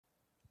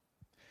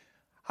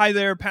Hi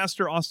there,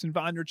 Pastor Austin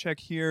Vondercheck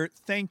here.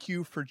 Thank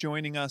you for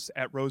joining us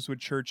at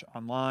Rosewood Church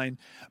Online.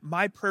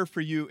 My prayer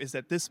for you is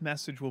that this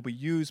message will be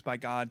used by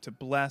God to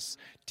bless,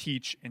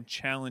 teach, and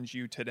challenge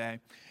you today.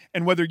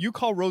 And whether you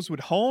call Rosewood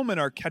home and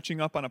are catching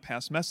up on a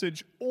past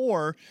message,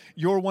 or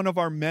you're one of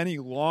our many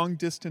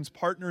long-distance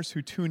partners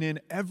who tune in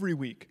every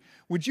week,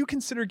 would you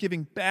consider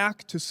giving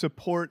back to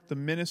support the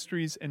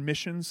ministries and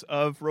missions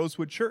of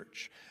Rosewood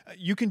Church?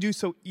 You can do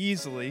so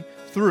easily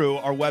through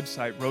our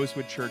website,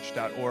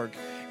 rosewoodchurch.org.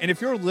 And if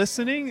you're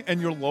listening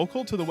and you're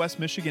local to the West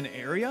Michigan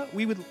area,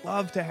 we would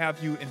love to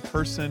have you in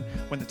person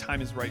when the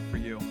time is right for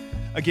you.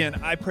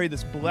 Again, I pray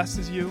this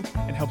blesses you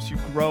and helps you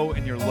grow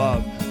in your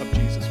love of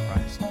Jesus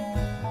Christ.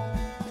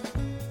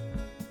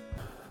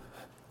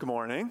 Good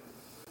morning.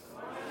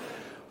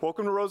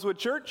 Welcome to Rosewood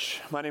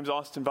Church. My name is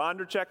Austin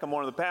Vondercheck. I'm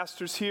one of the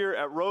pastors here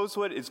at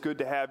Rosewood. It's good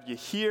to have you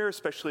here,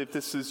 especially if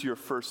this is your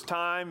first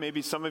time.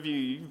 Maybe some of you,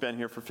 you've been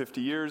here for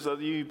 50 years. Other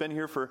of you, you've been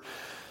here for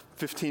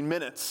 15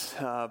 minutes,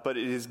 but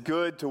it is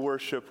good to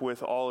worship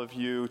with all of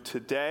you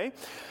today.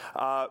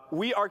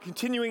 We are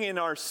continuing in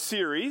our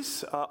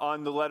series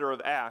on the letter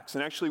of Acts,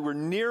 and actually we're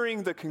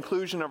nearing the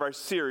conclusion of our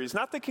series.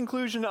 Not the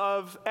conclusion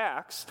of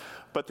Acts,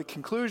 but the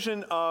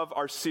conclusion of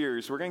our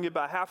series. We're going to get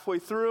about halfway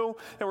through,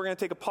 and we're going to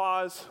take a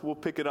pause. We'll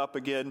pick it up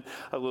again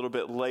a little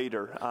bit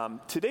later.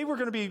 Today we're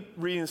going to be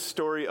reading the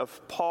story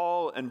of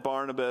Paul and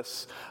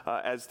Barnabas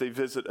as they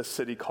visit a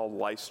city called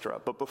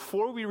Lystra. But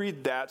before we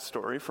read that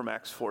story from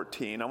Acts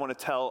 14, I want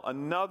to tell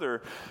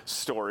another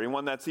story,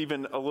 one that's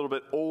even a little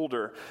bit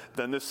older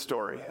than this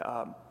story.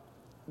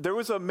 There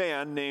was a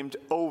man named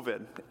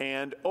Ovid,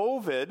 and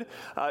Ovid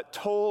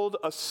told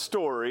a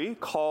story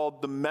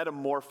called the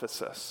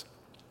Metamorphosis.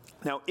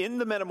 Now, in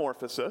the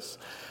Metamorphosis,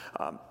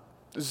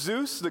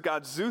 Zeus, the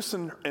gods Zeus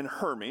and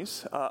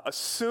Hermes,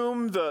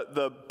 assume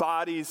the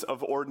bodies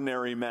of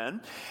ordinary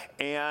men,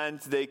 and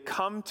they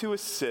come to a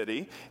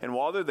city, and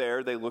while they're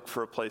there, they look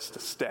for a place to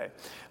stay.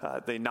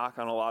 They knock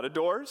on a lot of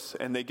doors,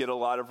 and they get a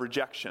lot of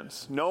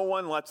rejections. No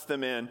one lets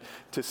them in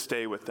to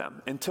stay with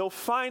them, until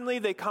finally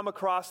they come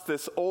across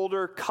this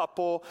older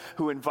couple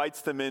who invites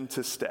them in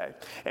to stay.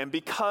 And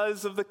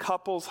because of the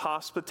couple's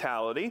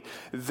hospitality,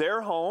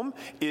 their home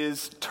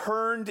is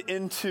turned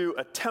into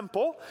a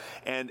temple,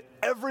 and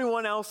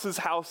everyone else's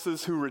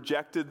houses who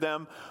rejected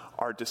them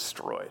are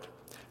destroyed.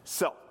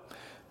 So,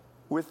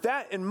 with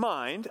that in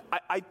mind,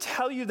 I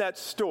tell you that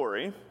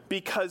story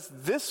because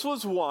this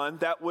was one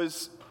that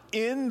was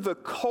in the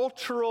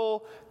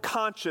cultural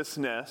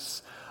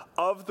consciousness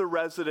of the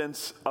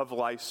residents of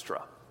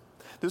Lystra.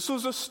 This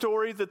was a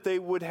story that they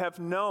would have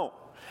known.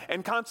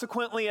 And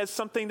consequently, as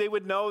something they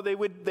would know, they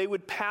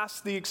would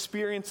pass the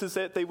experiences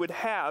that they would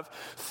have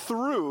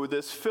through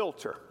this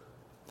filter.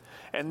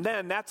 And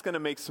then that's going to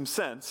make some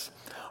sense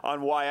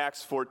on why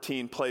Acts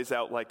 14 plays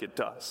out like it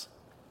does.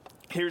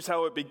 Here's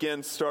how it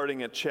begins,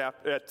 starting at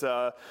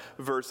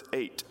verse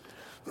 8.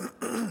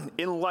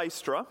 In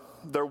Lystra,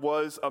 there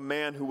was a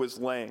man who was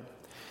lame.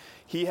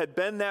 He had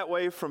been that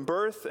way from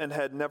birth and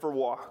had never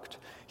walked.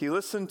 He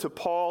listened to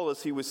Paul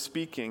as he was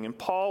speaking, and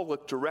Paul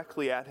looked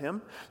directly at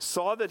him,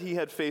 saw that he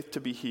had faith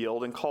to be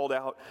healed, and called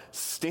out,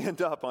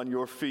 "Stand up on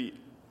your feet."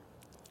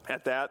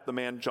 At that, the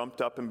man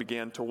jumped up and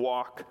began to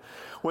walk.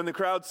 When the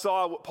crowd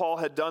saw what Paul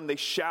had done, they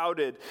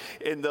shouted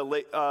in the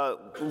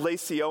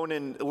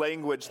Lycaonian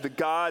language, "The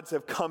gods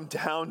have come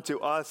down to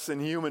us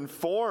in human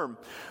form."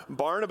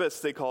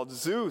 Barnabas they called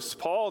Zeus.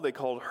 Paul they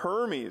called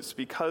Hermes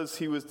because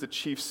he was the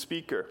chief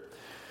speaker.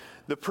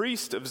 The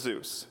priest of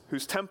Zeus,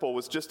 whose temple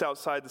was just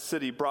outside the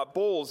city, brought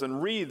bowls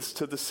and wreaths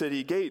to the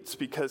city gates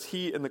because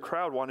he and the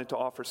crowd wanted to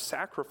offer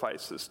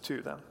sacrifices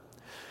to them.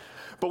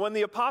 But when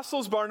the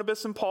apostles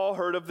Barnabas and Paul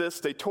heard of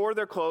this, they tore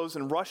their clothes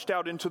and rushed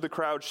out into the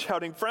crowd,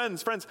 shouting,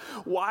 friends,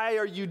 why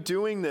are you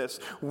doing this?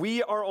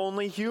 We are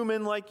only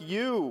human like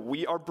you.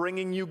 We are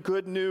bringing you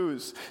good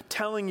news,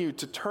 telling you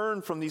to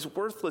turn from these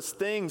worthless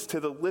things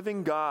to the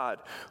living God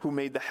who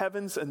made the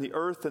heavens and the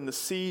earth and the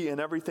sea and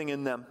everything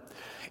in them.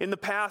 In the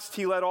past,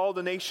 he let all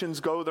the nations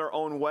go their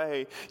own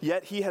way,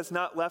 yet he has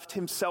not left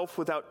himself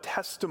without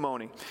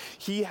testimony.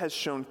 He has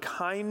shown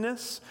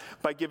kindness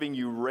by giving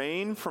you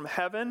rain from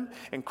heaven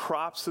and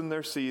crops in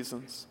their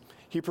seasons.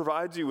 He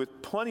provides you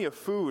with plenty of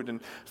food and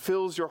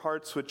fills your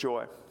hearts with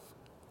joy.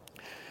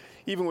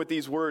 Even with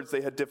these words,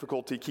 they had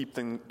difficulty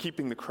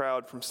keeping the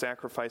crowd from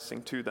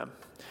sacrificing to them.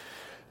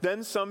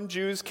 Then some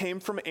Jews came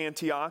from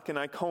Antioch and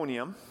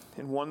Iconium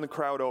and won the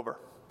crowd over.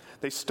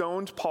 They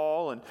stoned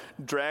Paul and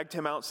dragged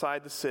him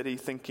outside the city,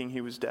 thinking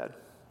he was dead.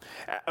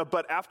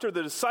 But after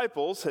the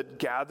disciples had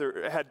gathered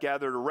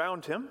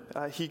around him,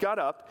 he got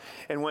up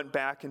and went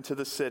back into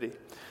the city.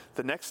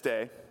 The next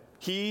day,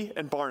 he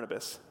and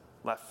Barnabas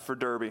left for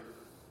Derbe.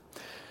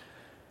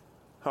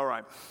 All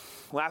right,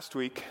 last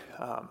week,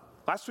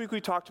 Last week we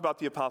talked about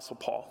the Apostle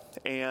Paul,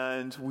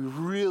 and I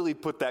really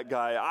put that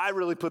guy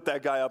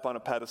up on a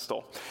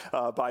pedestal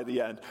by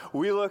the end.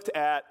 We looked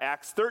at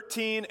Acts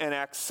 13 and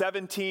Acts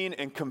 17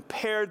 and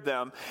compared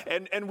them,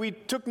 and we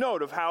took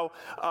note of how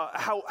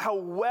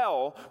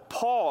well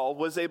Paul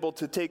was able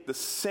to take the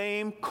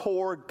same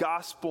core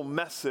gospel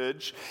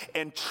message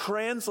and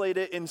translate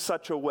it in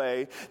such a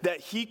way that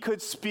he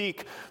could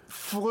speak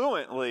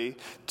fluently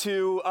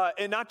to,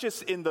 and not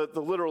just in the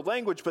literal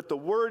language, but the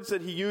words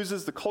that he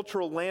uses, the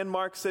cultural landmarks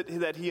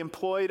that he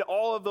employed,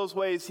 all of those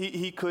ways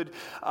he could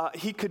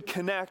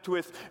connect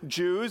with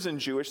Jews in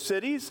Jewish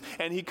cities,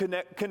 and he could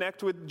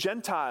connect with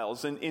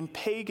Gentiles in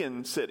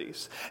pagan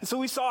cities. And so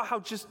we saw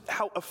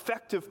how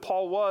effective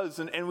Paul was,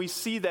 and we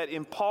see that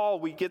in Paul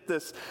we get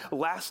this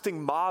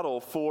lasting model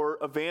for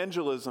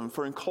evangelism,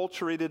 for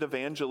enculturated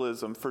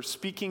evangelism, for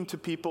speaking to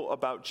people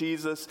about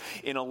Jesus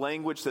in a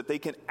language that they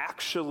can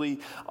actually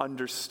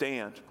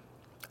understand.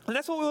 And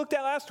that's what we looked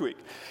at last week.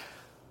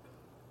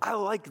 I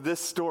like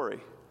this story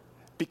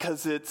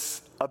because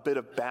it's a bit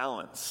of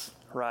balance,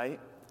 right?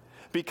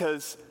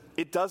 Because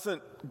it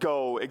doesn't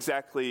go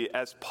exactly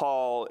as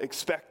Paul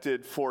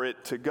expected for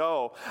it to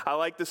go. I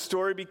like the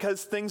story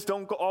because things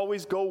don't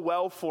always go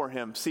well for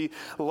him. See,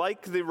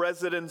 like the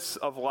residents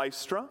of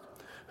Lystra,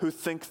 who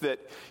think that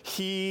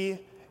he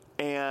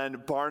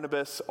and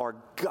Barnabas are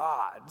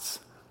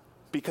gods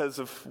because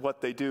of what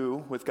they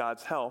do with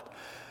God's help,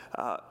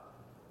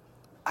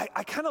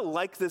 I kind of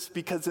like this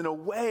because in a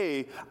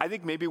way, I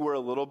think maybe we're a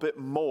little bit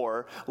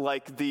more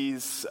like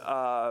these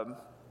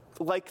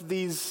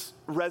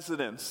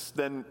residents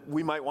than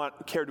we might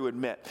care to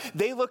admit.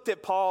 They looked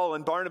at Paul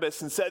and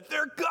Barnabas and said,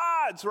 they're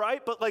gods,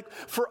 right? But like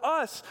for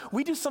us,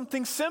 we do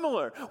something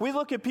similar. We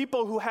look at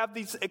people who have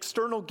these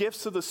external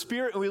gifts of the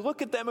Spirit, and we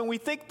look at them and we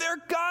think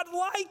they're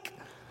God-like.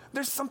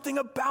 There's something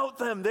about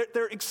them,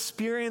 their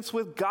experience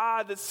with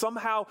God that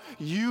somehow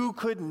you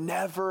could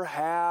never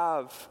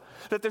have.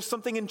 That there's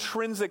something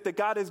intrinsic that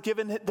God has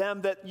given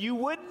them that you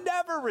would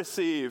never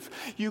receive.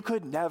 You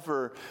could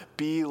never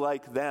be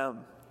like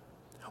them.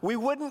 We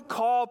wouldn't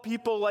call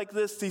people like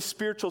this these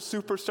spiritual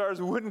superstars.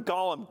 We wouldn't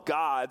call them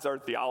gods. Our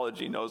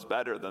theology knows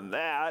better than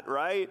that,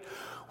 right?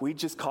 We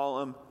just call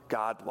them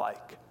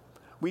God-like.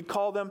 We'd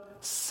call them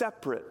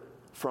separate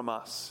from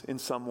us in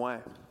some way.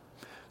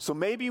 So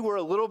maybe we're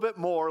a little bit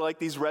more like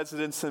these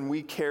residents than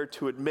we care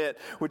to admit,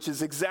 which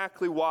is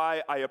exactly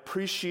why I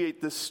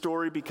appreciate this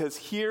story, because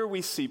here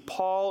we see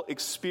Paul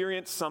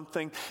experience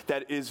something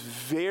that is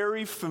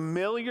very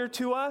familiar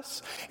to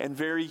us and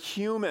very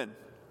human.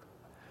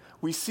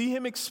 We see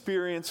him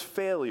experience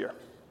failure.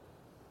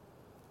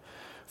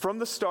 From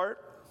the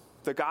start,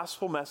 the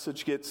gospel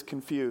message gets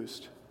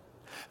confused.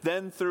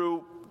 Then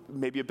through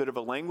maybe a bit of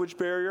a language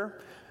barrier,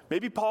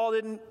 maybe Paul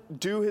didn't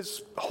do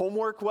his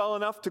homework well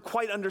enough to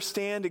quite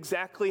understand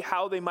exactly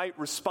how they might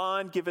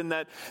respond, given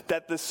that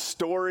the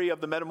story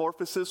of the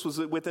metamorphosis was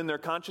within their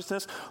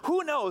consciousness.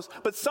 Who knows?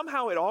 But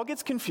somehow it all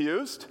gets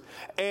confused,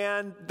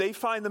 and they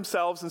find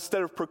themselves,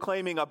 instead of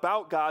proclaiming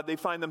about God, they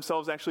find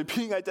themselves actually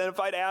being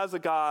identified as a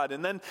god.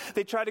 And then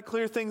they try to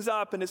clear things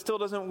up, and it still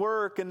doesn't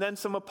work. And then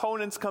some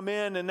opponents come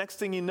in, and next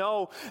thing you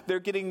know, they're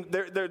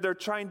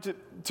trying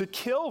to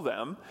kill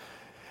them.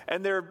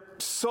 And they're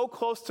so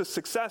close to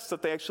success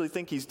that they actually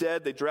think he's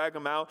dead. They drag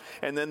him out,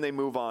 and then they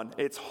move on.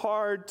 It's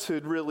hard to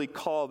really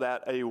call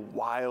that a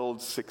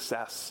wild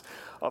success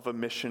of a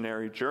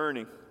missionary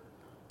journey.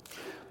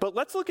 But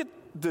let's look at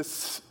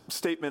this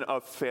statement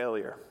of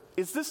failure.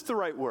 Is this the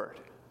right word?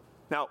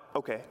 Now,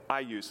 okay, I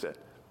used it,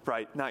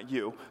 right? Not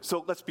you.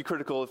 So let's be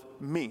critical of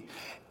me.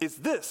 Is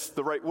this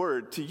the right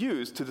word to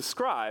use to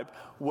describe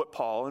what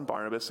Paul and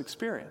Barnabas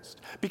experienced?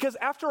 Because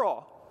after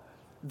all,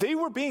 they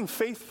were being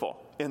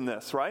faithful in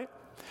this, right?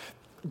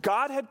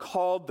 God had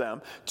called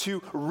them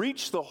to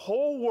reach the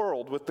whole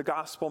world with the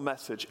gospel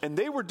message, and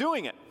they were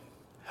doing it.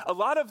 A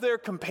lot of their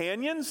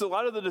companions, a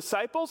lot of the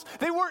disciples,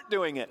 they weren't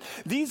doing it.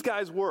 These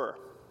guys were.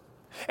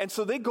 And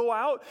so they go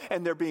out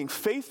and they're being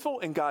faithful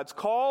in God's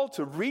call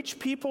to reach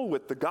people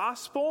with the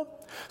gospel.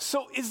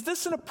 So is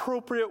this an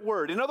appropriate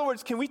word? In other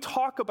words, can we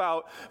talk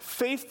about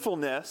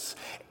faithfulness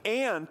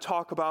and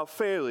talk about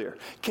failure?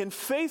 Can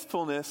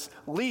faithfulness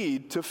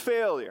lead to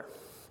failure?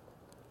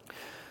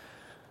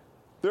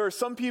 There are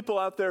some people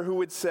out there who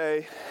would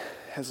say,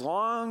 as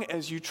long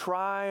as you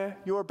try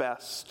your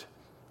best,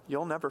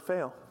 you'll never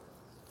fail.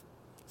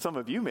 Some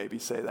of you maybe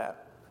say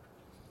that.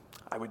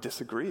 I would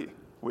disagree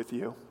with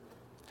you.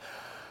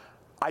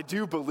 I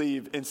do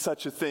believe in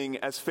such a thing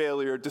as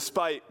failure,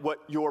 despite what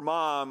your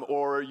mom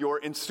or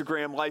your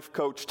Instagram life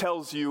coach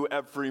tells you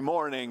every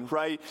morning,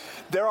 right?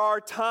 There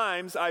are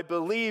times, I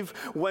believe,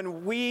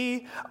 when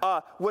we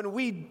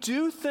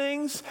do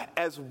things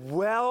as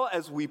well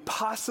as we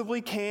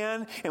possibly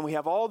can, and we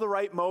have all the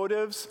right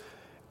motives,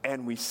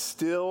 and we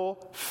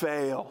still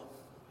fail.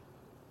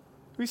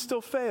 We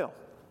still fail.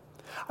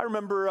 I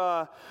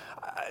remember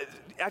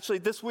actually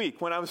this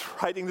week when I was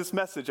writing this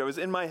message, I was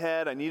in my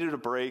head, I needed a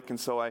break, and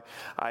so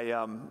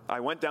I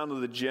went down to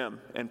the gym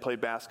and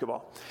played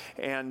basketball.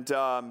 And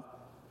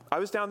I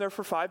was down there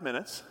for 5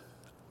 minutes,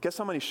 Guess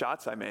how many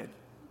shots I made?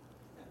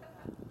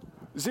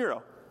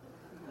 0.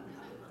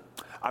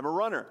 I'm a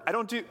runner.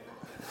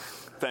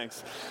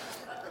 Thanks.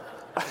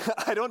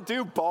 I don't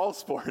do ball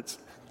sports.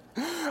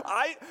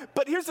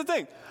 But here's the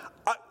thing.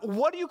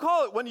 What do you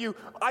call it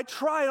I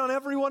tried on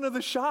every one of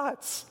the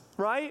shots,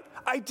 right?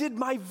 I did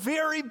my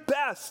very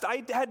best.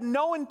 I had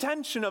no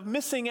intention of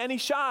missing any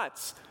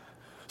shots.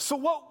 So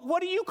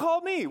what do you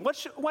call me?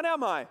 What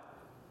am I?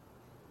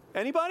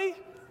 Anybody?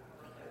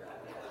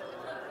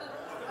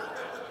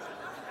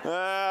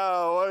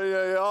 Oh,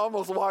 you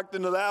almost walked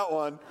into that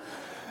one.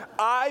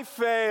 I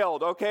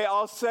failed, okay?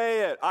 I'll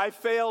say it. I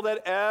failed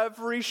at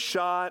every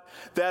shot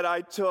that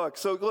I took.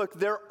 So look,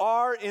 there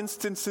are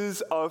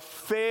instances of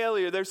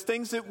failure. There's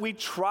things that we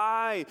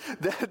try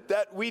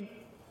that we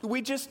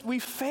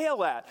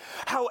fail at.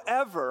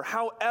 However,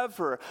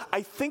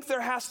 I think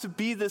there has to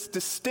be this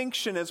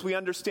distinction as we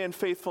understand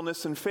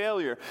faithfulness and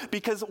failure.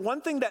 Because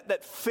one thing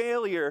that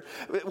failure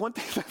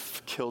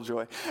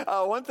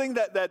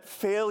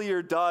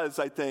does,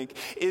 I think,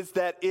 is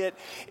that it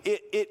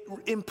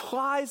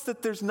implies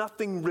that there's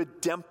nothing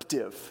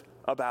redemptive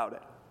about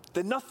it,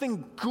 that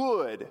nothing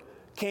good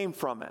came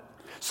from it.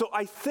 So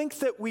I think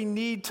that we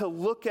need to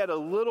look at a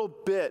little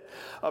bit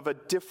of a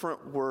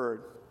different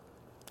word.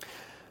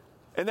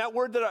 And that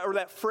word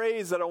that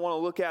phrase that I want to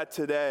look at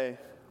today,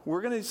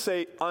 we're going to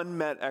say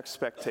unmet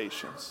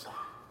expectations.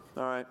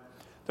 All right?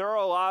 There are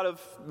a lot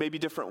of maybe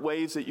different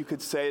ways that you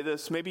could say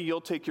this. Maybe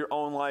you'll take your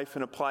own life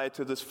and apply it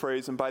to this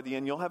phrase, and by the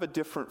end you'll have a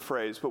different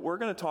phrase. But we're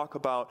going to talk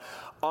about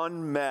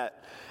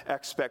unmet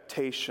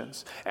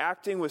expectations.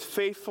 Acting with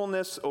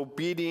faithfulness,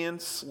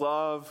 obedience,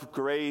 love,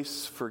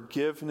 grace,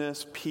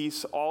 forgiveness,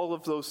 peace, all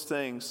of those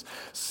things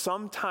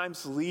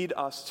sometimes lead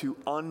us to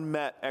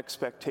unmet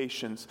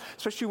expectations,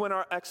 especially when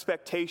our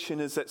expectation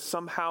is that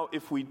somehow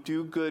if we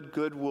do good,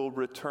 good will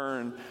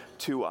return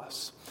to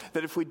us.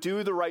 That if we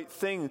do the right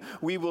thing,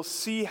 we will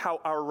see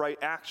how our right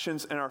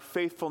actions and our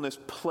faithfulness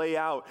play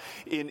out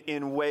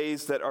in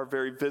ways that are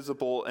very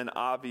visible and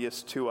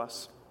obvious to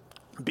us.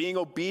 Being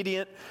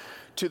obedient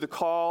to the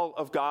call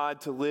of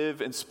God to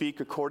live and speak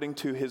according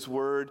to His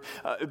word,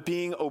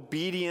 being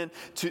obedient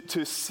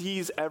to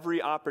seize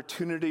every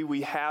opportunity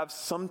we have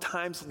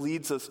sometimes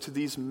leads us to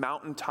these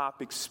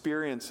mountaintop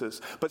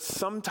experiences, but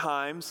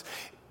sometimes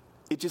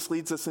it just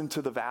leads us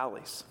into the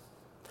valleys.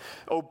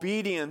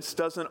 Obedience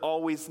doesn't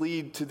always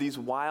lead to these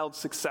wild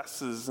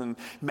successes and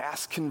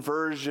mass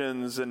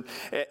conversions and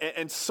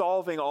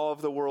solving all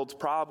of the world's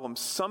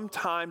problems.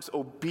 Sometimes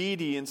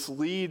obedience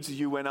leads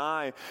you and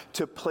I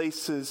to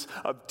places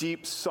of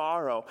deep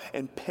sorrow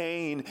and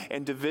pain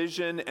and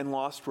division and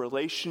lost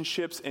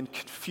relationships and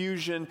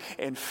confusion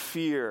and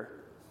fear.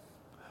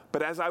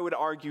 But as I would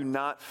argue,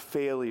 not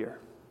failure.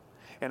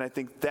 And I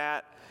think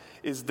that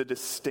is the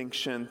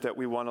distinction that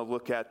we want to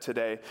look at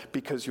today,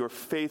 because your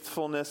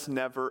faithfulness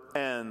never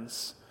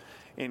ends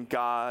in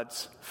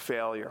God's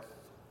failure.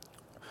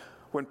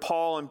 When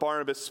Paul and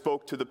Barnabas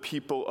spoke to the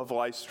people of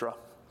Lystra,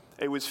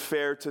 it was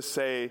fair to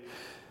say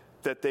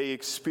that they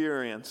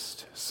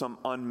experienced some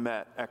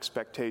unmet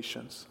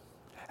expectations.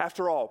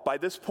 After all, by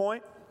this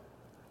point,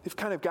 they've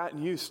kind of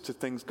gotten used to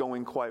things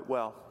going quite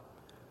well.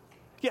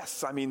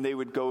 Yes, I mean, they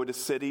would go to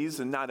cities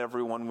and not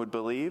everyone would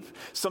believe.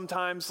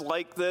 Sometimes,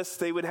 like this,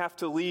 they would have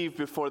to leave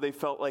before they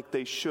felt like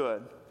they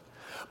should.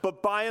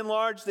 But by and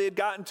large, they had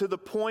gotten to the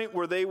point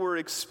where they were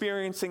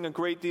experiencing a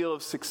great deal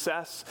of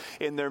success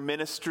in their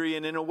ministry.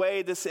 And in a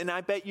way, and I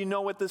bet you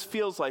know what this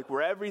feels like,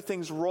 where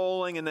everything's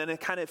rolling and then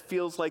it kind of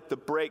feels like the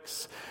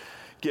brakes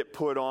get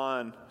put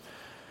on.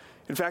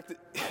 In fact,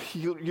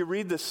 you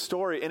read this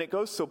story and it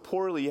goes so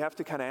poorly, you have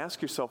to kind of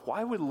ask yourself,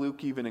 why would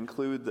Luke even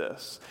include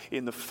this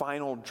in the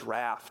final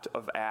draft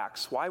of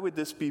Acts? Why would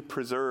this be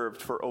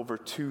preserved for over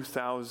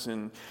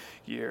 2,000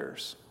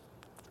 years?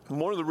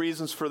 One of the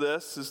reasons for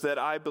this is that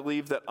I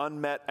believe that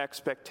unmet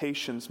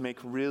expectations make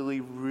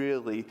really,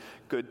 really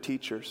good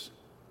teachers.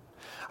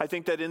 I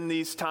think that in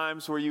these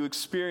times where you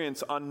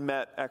experience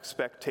unmet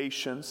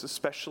expectations,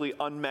 especially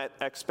unmet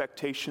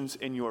expectations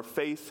in your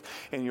faith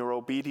and your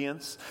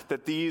obedience,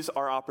 that these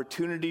are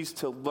opportunities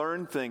to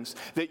learn things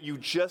that you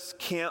just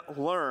can't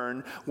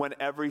learn when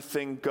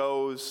everything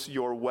goes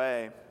your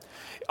way.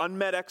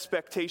 Unmet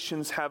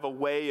expectations have a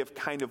way of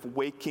kind of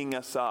waking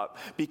us up,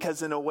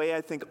 because in a way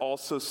I think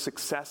also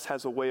success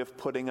has a way of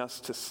putting us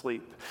to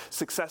sleep.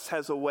 Success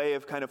has a way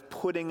of kind of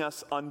putting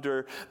us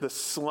under the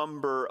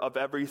slumber of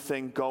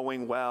everything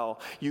going well.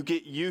 You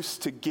get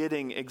used to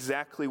getting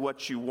exactly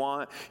what you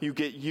want. You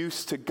get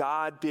used to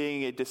God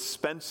being a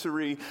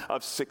dispensary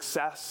of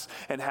success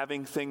and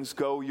having things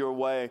go your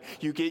way.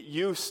 You get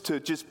used to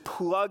just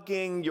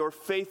plugging your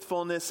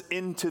faithfulness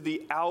into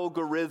the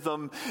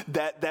algorithm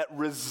that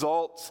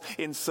results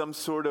in some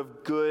sort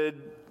of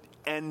good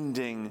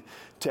ending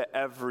to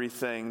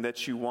everything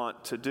that you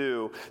want to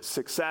do.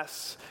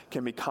 Success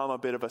can become a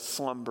bit of a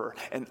slumber,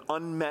 and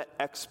unmet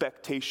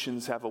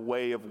expectations have a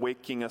way of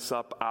waking us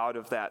up out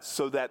of that,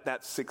 so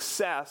that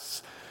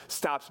success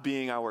stops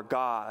being our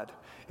God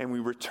and we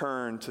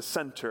return to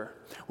center,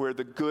 where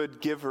the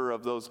good giver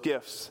of those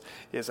gifts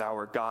is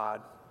our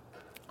God.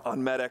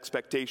 Unmet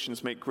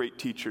expectations make great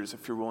teachers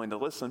if you're willing to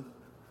listen,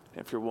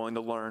 if you're willing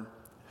to learn.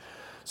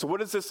 So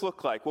what does this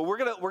look like? Well, we're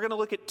gonna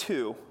look at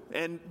two,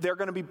 and they're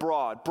gonna be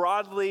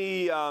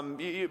broadly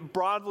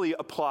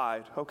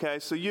applied. Okay,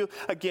 so you'll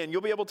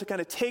be able to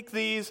kind of take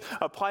these,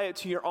 apply it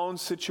to your own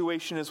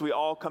situation as we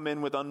all come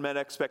in with unmet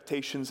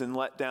expectations and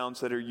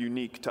letdowns that are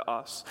unique to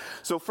us.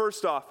 So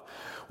first off,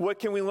 what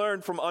can we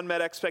learn from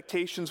unmet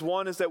expectations?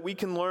 One is that we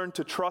can learn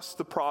to trust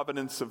the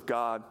providence of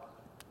God,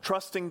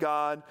 trusting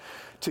God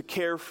to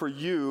care for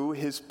you,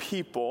 His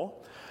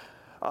people,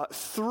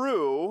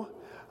 through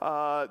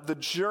the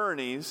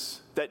journeys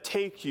that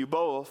take you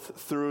both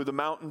through the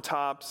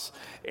mountaintops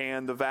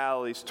and the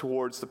valleys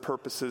towards the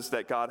purposes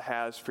that God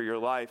has for your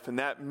life. And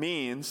that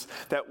means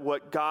that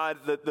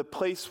the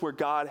place where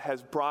God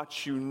has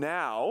brought you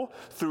now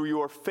through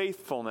your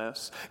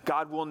faithfulness,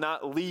 God will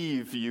not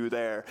leave you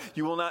there.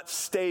 You will not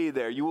stay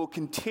there. You will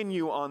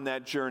continue on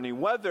that journey.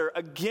 Whether,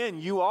 again,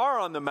 you are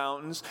on the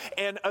mountains,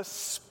 and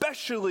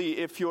especially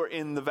if you're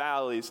in the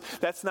valleys,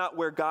 that's not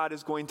where God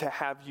is going to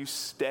have you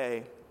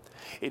stay.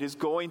 It is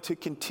going to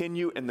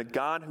continue, and the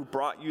God who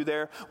brought you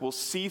there will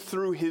see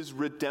through His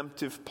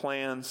redemptive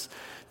plans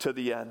to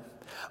the end.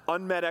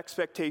 Unmet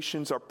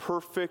expectations are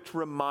perfect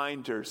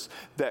reminders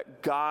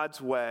that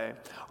God's way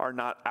are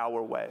not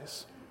our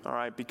ways. All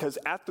right? Because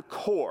at the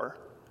core,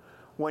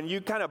 when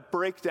you kind of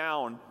break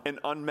down an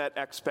unmet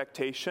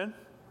expectation,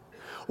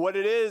 what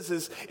it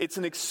is it's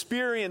an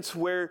experience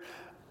where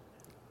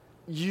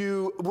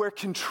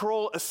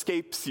control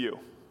escapes you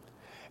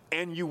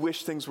and you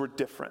wish things were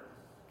different.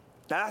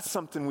 That's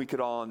something we could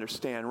all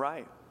understand,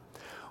 right?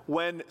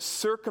 When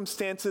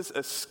circumstances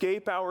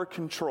escape our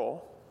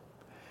control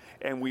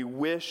and we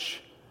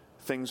wish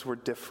things were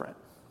different.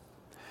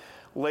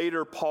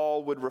 Later,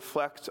 Paul would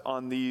reflect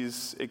on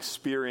these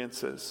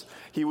experiences.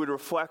 He would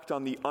reflect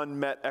on the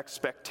unmet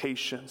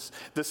expectations,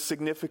 the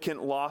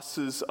significant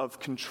losses of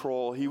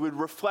control. He would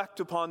reflect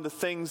upon the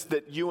things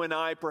that you and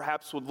I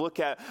perhaps would look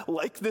at,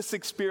 like this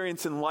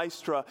experience in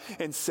Lystra,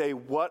 and say,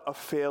 what a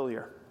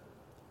failure.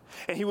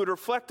 And he would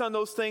reflect on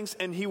those things,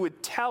 and he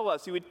would tell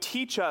us, he would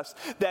teach us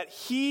that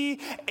he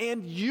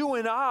and you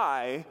and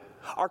I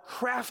are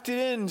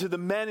crafted into the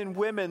men and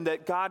women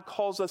that God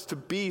calls us to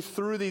be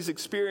through these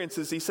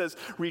experiences. He says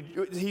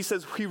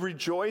we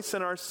rejoice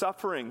in our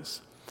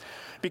sufferings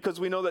because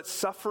we know that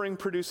suffering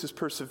produces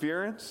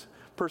perseverance,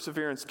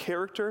 perseverance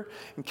character,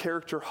 and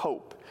character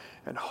hope.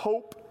 And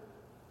hope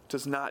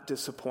does not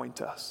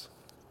disappoint us.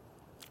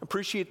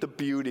 Appreciate the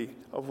beauty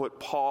of what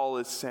Paul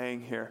is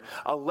saying here.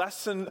 A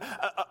lesson,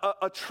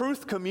 a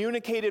truth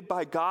communicated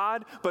by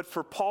God, but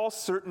for Paul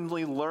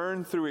certainly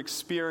learned through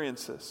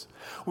experiences,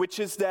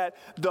 which is that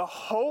the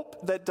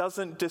hope that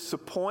doesn't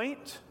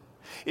disappoint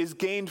is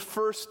gained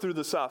first through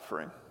the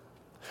suffering.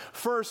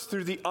 First,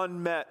 through the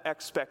unmet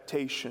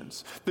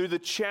expectations, through the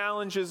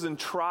challenges and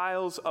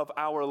trials of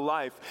our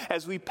life.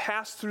 As we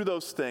pass through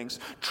those things,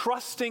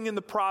 trusting in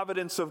the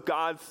providence of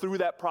God through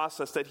that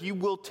process, that He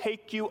will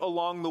take you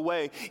along the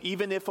way,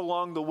 even if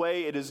along the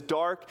way it is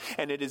dark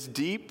and it is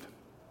deep,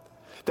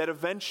 that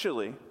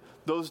eventually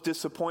those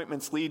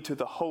disappointments lead to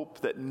the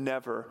hope that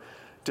never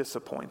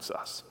disappoints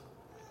us.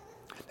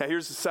 Now,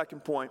 here's the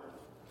second point.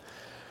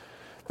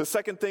 The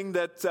second thing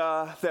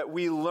that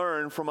we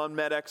learn from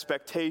unmet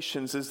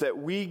expectations is that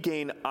we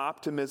gain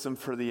optimism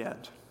for the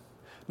end.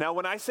 Now,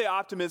 when I say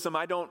optimism,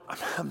 I'm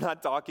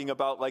not talking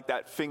about like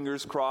that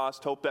fingers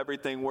crossed, hope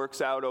everything works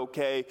out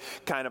okay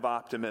kind of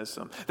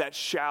optimism, that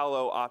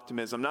shallow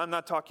optimism. Now, I'm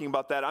not talking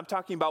about that. I'm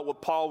talking about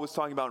what Paul was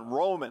talking about in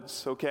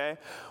Romans, okay?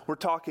 We're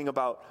talking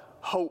about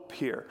hope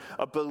here,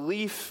 a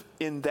belief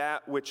in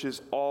that which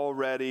is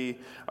already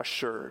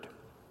assured.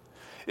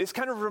 This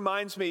kind of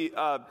reminds me,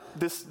 about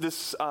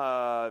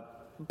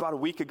a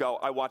week ago,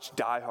 I watched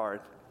Die Hard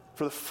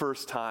for the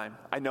first time.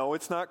 I know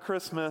it's not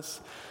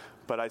Christmas,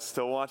 but I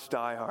still watched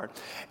Die Hard.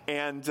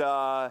 And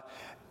now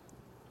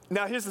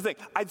here's the thing.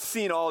 I'd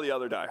seen all the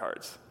other Die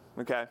Hards,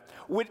 okay?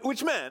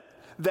 Which meant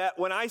that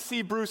when I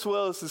see Bruce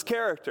Willis's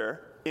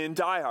character in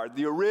Die Hard,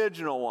 the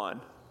original one,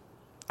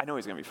 I know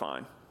he's going to be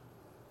fine.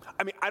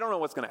 I mean, I don't know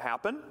what's going to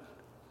happen,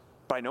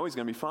 but I know he's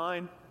going to be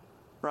fine,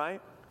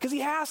 right? Because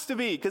he has to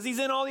be, because he's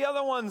in all the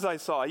other ones I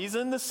saw. He's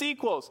in the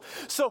sequels.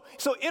 So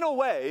in a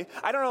way,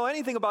 I don't know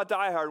anything about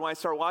Die Hard when I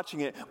start watching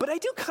it, but I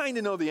do kind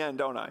of know the end,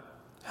 don't I?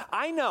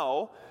 I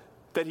know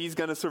that he's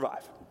going to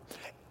survive.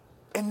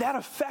 And that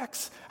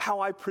affects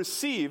how I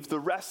perceive the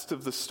rest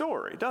of the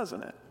story,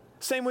 doesn't it?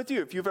 Same with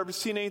you, if you've ever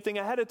seen anything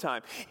ahead of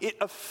time. It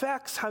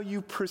affects how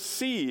you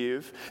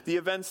perceive the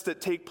events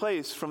that take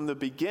place from the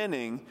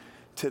beginning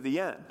to the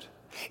end.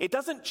 It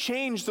doesn't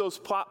change those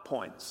plot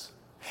points.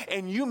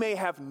 And you may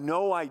have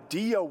no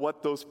idea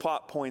what those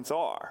plot points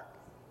are.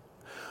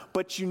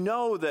 But you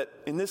know that,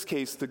 in this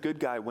case, the good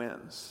guy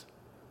wins.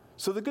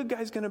 So the good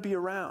guy's going to be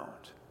around.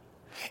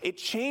 It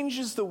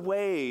changes the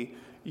way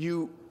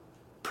you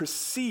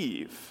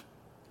perceive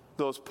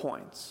those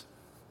points.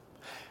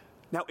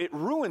 Now, it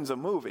ruins a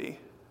movie,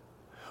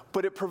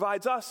 But it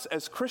provides us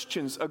as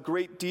Christians a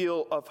great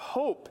deal of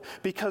hope,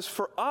 because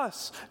for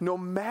us, no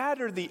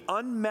matter the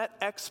unmet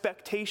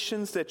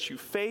expectations that you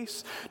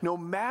face, no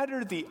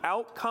matter the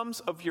outcomes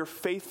of your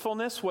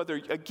faithfulness, whether,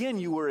 again,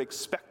 you were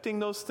expecting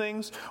those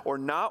things or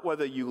not,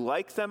 whether you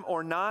like them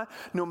or not,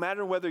 no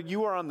matter whether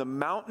you are on the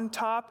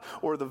mountaintop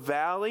or the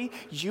valley,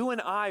 you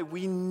and I,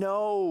 we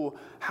know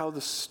how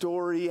the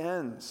story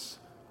ends.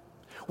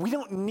 We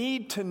don't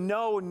need to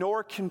know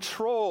nor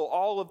control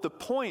all of the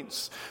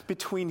points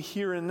between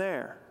here and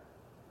there,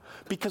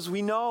 because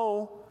we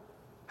know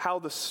how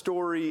the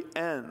story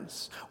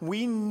ends.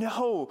 We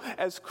know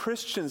as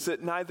Christians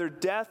that neither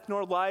death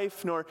nor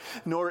life,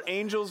 nor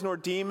angels nor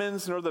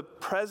demons, nor the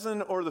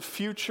present or the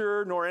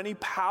future, nor any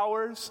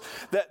powers,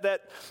 that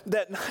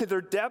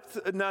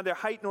neither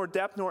height nor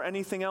depth nor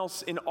anything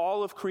else in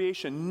all of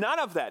creation, none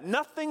of that,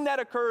 nothing that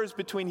occurs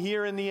between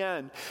here and the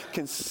end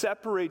can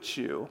separate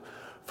you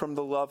from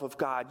the love of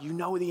God. You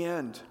know the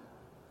end.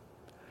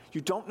 You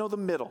don't know the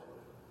middle.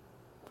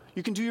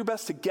 You can do your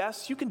best to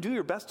guess. You can do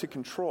your best to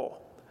control.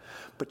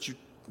 But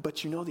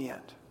you know the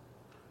end.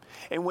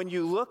 And when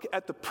you look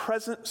at the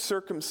present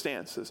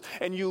circumstances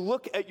and you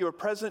look at your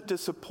present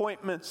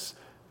disappointments,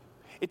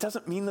 it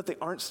doesn't mean that they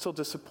aren't still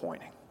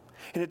disappointing.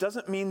 And it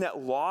doesn't mean that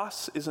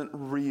loss isn't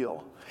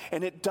real.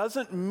 And it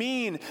doesn't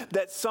mean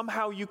that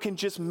somehow you can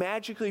just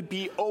magically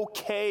be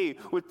okay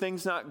with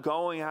things not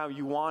going how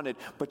you wanted,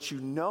 but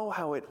you know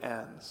how it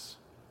ends.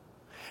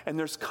 And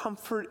there's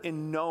comfort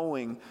in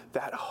knowing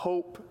that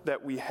hope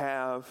that we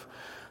have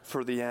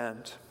for the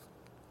end.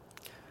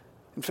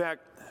 In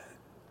fact,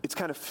 it's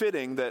kind of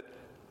fitting that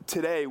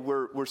today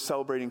we're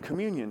celebrating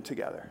communion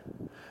together.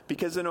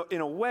 Because in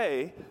a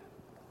way,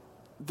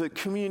 the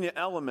communion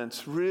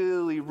elements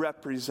really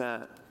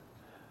represent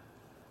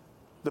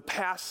the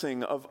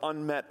passing of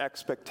unmet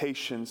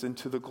expectations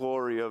into the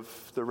glory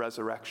of the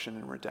resurrection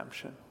and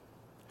redemption.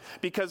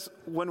 Because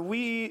when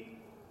we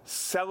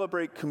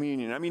celebrate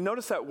communion, I mean,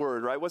 notice that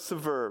word, right? What's the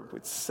verb?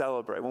 It's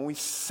celebrate. When we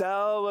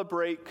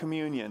celebrate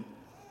communion,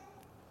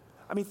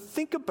 I mean,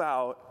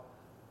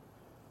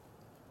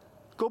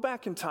 go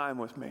back in time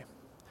with me.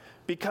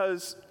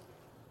 Because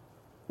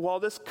while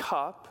this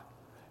cup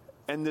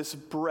and this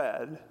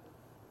bread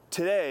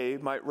today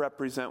might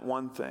represent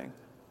one thing,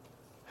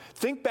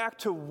 think back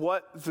to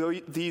what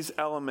these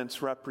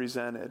elements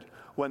represented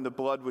when the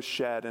blood was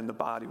shed and the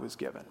body was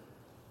given.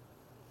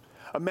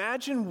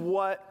 Imagine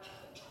what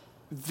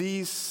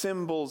these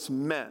symbols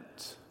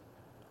meant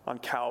on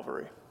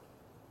Calvary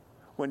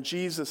when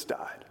Jesus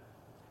died.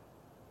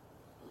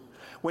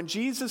 When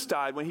Jesus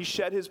died, when he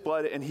shed his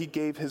blood and he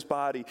gave his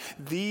body,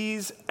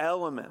 these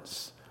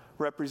elements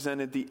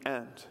represented the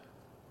end.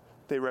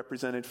 They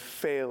represented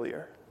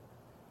failure.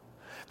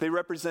 They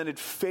represented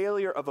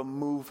failure of a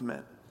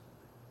movement.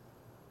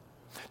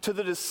 To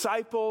the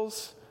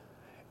disciples,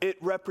 it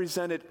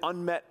represented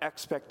unmet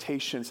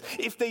expectations.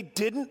 If they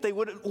didn't, they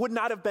would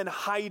not have been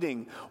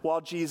hiding while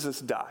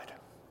Jesus died.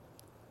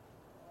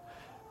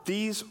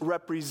 These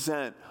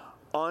represent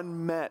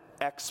unmet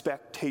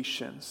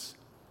expectations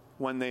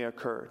when they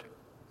occurred.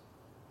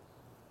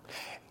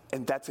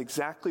 And that's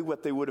exactly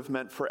what they would have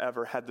meant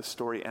forever had the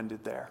story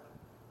ended there.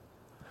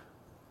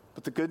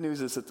 But the good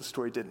news is that the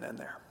story didn't end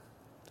there.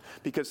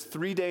 Because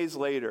 3 days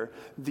later,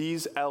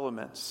 these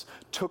elements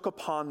took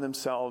upon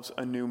themselves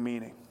a new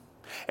meaning.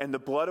 And the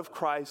blood of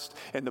Christ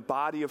and the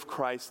body of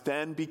Christ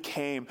then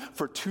became,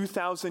 for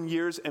 2,000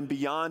 years and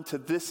beyond to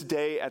this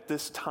day at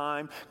this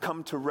time,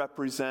 come to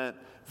represent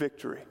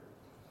victory,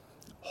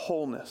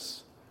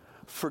 wholeness,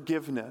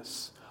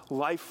 forgiveness,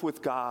 life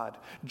with God,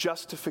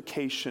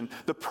 justification,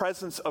 the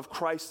presence of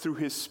Christ through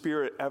his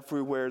Spirit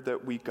everywhere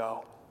that we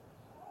go.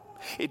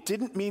 It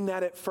didn't mean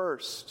that at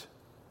first,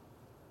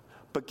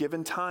 but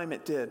given time,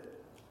 it did.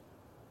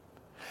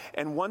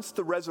 And once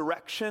the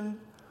resurrection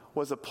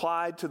was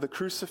applied to the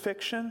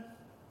crucifixion,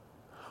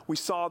 we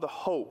saw the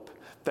hope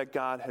that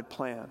God had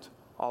planned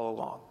all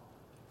along.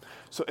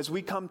 So as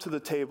we come to the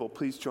table,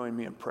 please join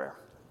me in prayer.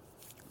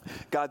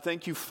 God,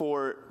 thank you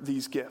for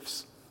these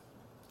gifts.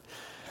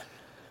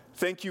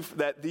 Thank you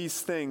that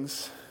these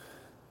things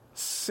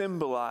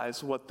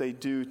symbolize what they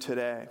do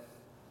today.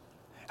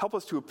 Help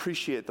us to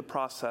appreciate the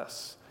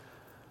process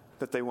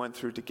that they went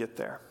through to get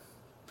there.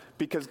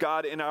 Because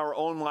God, in our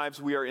own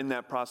lives, we are in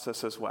that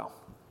process as well.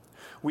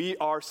 We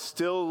are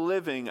still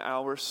living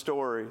our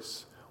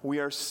stories. We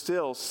are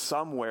still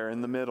somewhere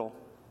in the middle.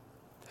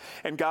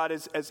 And God,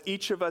 as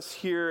each of us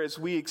here, as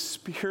we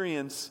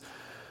experience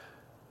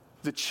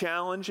the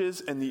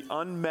challenges and the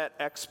unmet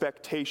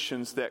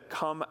expectations that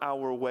come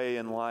our way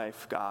in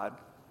life, God,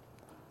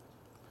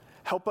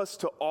 help us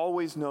to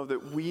always know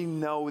that we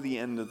know the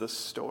end of the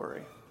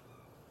story.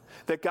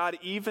 That God,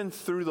 even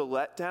through the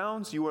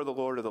letdowns, you are the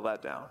Lord of the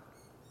letdown.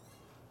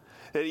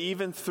 That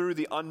even through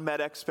the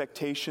unmet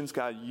expectations,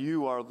 God,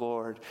 you are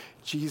Lord.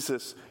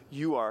 Jesus,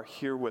 you are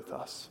here with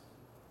us.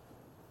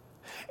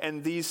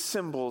 And these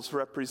symbols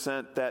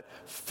represent that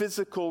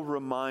physical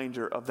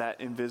reminder of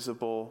that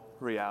invisible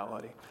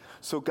reality.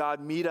 So God,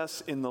 meet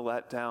us in the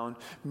letdown.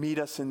 Meet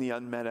us in the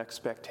unmet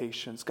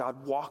expectations.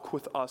 God, walk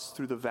with us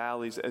through the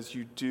valleys as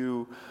you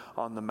do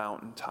on the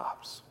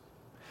mountaintops.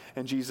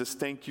 And Jesus,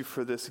 thank you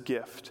for this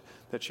gift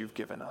that you've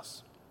given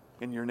us.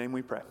 In your name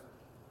we pray.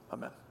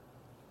 Amen.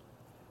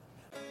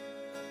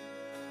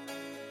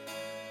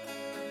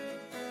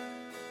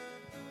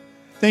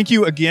 Thank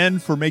you again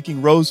for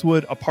making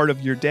Rosewood a part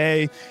of your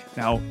day.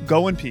 Now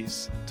go in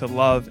peace to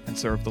love and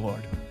serve the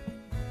Lord.